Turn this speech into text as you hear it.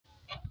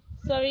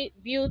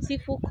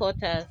beautiful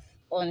cutters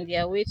on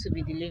their way to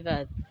be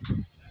delivered.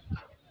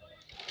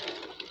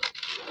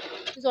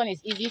 This one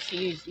is easy to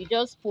use. You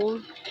just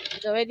pull.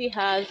 It already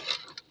has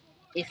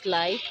a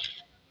slide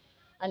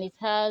and it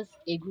has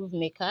a groove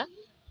maker.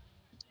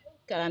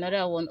 Got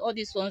another one. All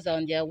these ones are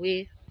on their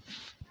way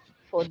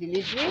for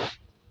delivery.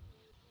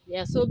 They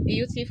are so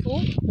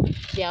beautiful.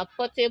 They are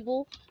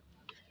portable.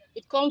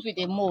 It comes with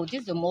a mold.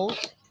 This is the mold.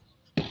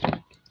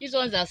 These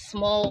ones are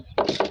small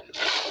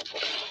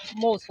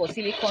molds for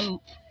silicone.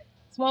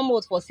 Small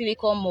molds for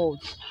silicone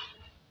molds.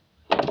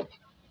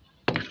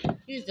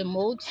 This is the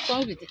mold.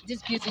 Comes with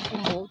these beautiful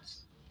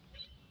molds.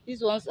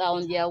 These ones are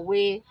on their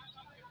way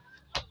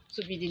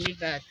to be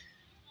delivered.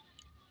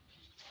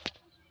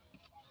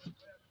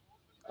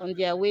 On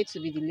their way to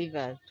be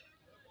delivered.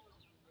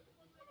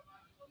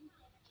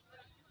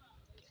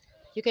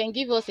 You can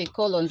give us a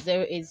call on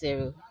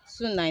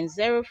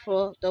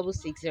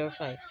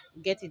 080-2904-6605.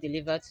 Get it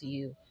delivered to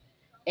you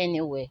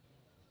anywhere.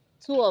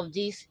 Two of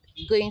these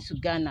going to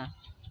Ghana.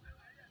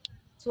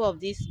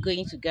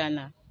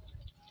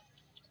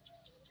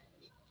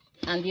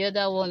 And the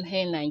other one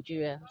here in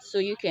Nigeria. So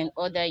you can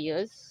order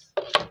yours.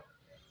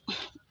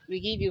 We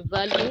give you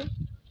value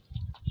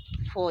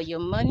for your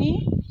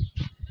money.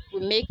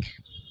 We make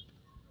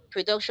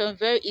production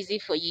very easy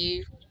for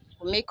you.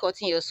 We make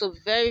cutting your soap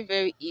very,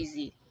 very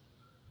easy.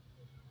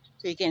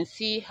 So you can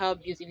see how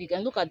beautiful. You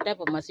can look at the type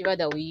of material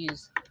that we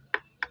use.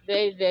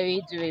 Very,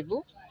 very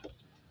durable.